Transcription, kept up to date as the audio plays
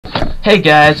Hey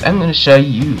guys, I'm going to show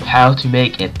you how to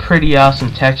make a pretty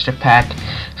awesome texture pack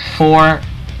for,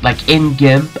 like in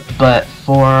GIMP, but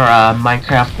for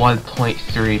Minecraft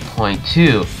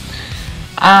 1.3.2.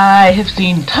 I have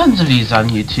seen tons of these on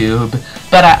YouTube,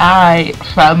 but I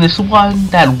found this one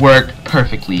that worked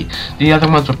perfectly. The other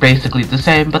ones were basically the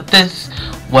same, but this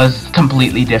was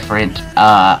completely different,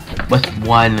 with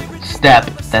one step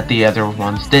that the other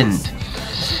ones didn't.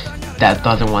 That the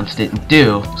other ones didn't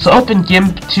do. So open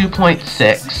GIMP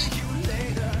 2.6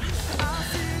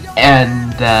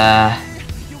 and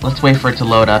let's wait for it to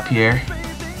load up here.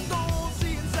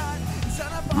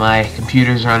 My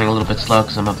computer's running a little bit slow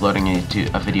because I'm uploading a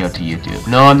video to YouTube.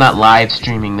 No, I'm not live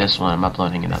streaming this one. I'm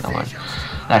uploading another one.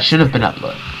 That should have been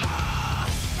uploaded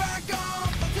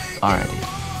already.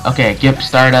 Okay, GIMP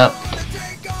startup.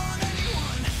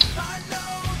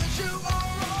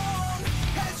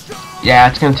 Yeah,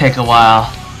 it's gonna take a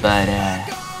while, but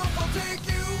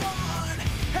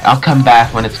I'll come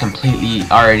back when it's completely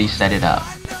already set it up.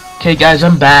 Okay guys,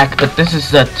 I'm back, but this is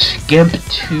the GIMP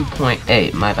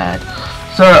 2.8, my bad.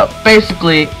 So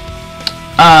basically,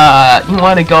 you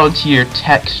want to go into your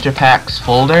texture packs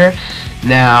folder.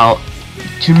 Now,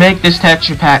 to make this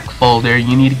texture pack folder,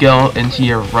 you need to go into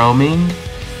your roaming,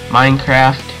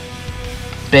 Minecraft,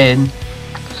 bin,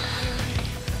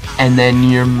 and then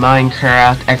your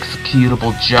Minecraft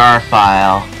executable jar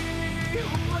file,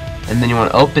 and then you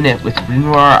want to open it with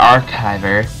WinRAR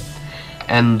Archiver,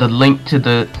 and the link to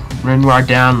the WinRAR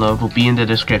download will be in the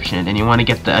description. And you want to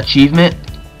get the achievement,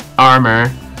 armor,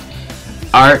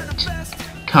 art,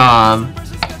 com,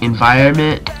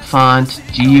 environment, font,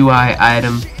 GUI,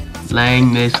 item,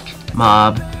 lang, misc,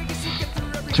 mob,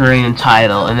 terrain, and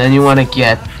title. And then you want to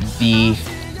get the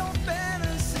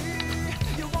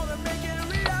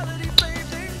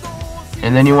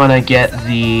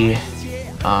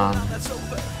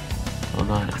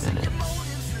hold on a minute.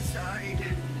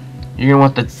 You're gonna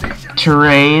want the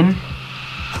terrain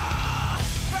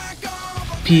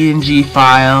PNG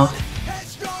file.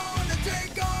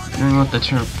 You're gonna want the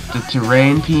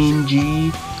terrain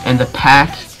PNG and the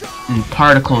pack and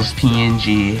particles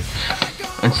PNG.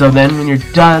 And so then when you're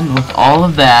done with all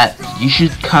of that, you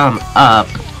should come up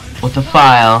with a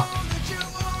file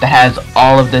that has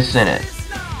all of this in it.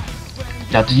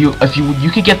 Now, you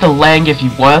could get the lang if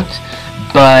you want,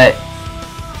 but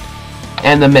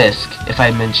and the misc if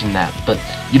I mentioned that, but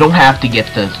you don't have to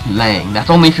get the lang. That's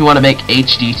only if you want to make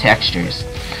HD textures.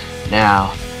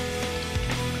 Now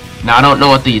I don't know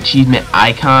what the achievement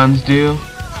icons do.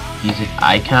 These are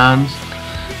icons,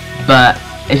 but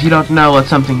if you don't know what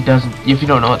something does,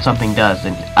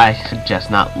 then I suggest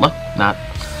not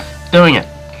doing it.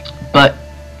 But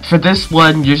for this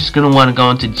one, you're just gonna want to go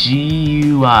into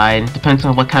GUI, and it depends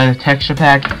on what kind of texture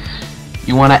pack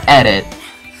you want to edit.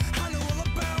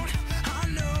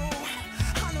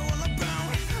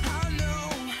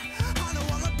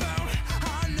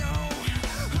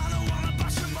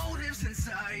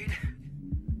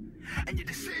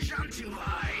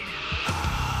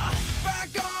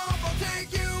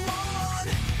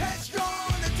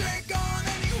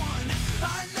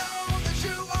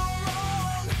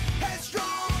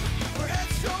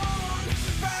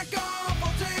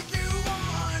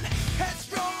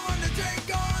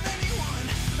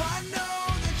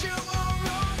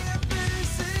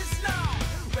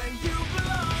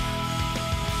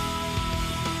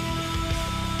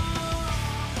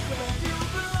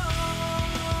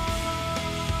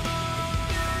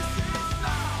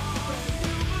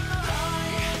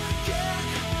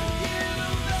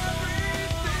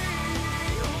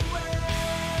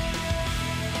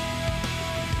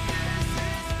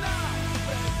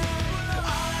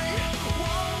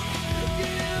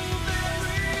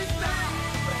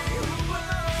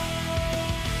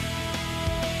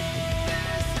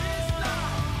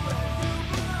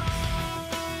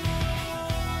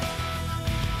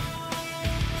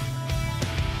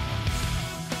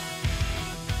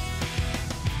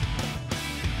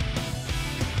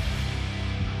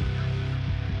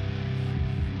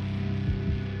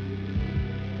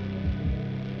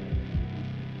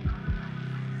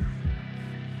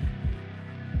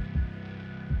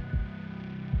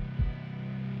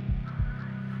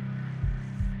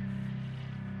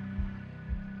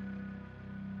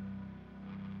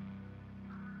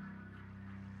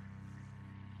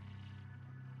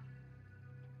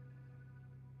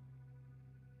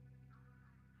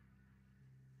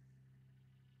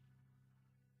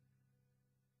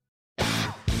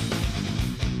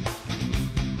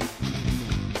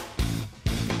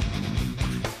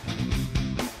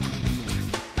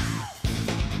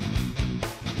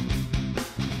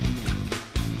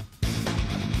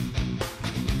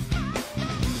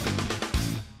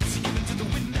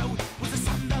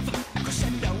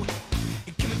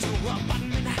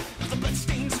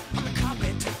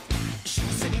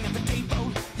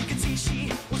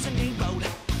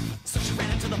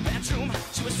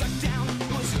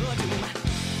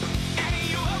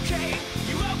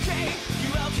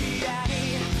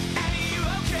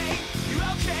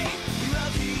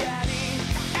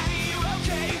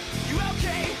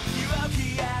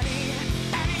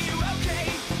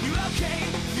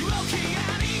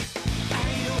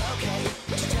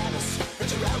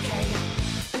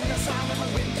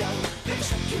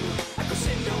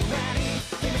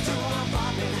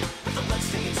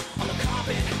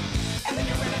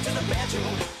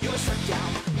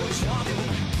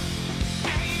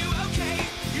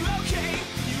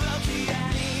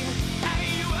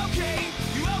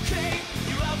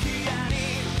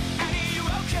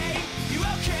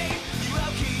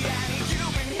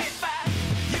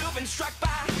 struck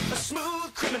by a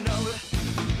smooth criminal.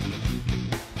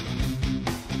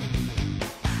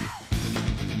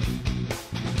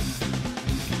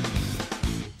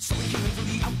 So we came into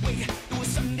the outway. It was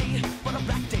Sunday, but a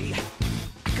black day.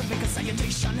 I could make a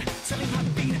salutation, selling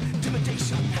heartbeat,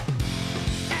 intimidation.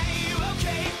 Hey, you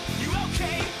okay? You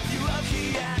okay? You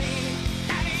okay? Yeah.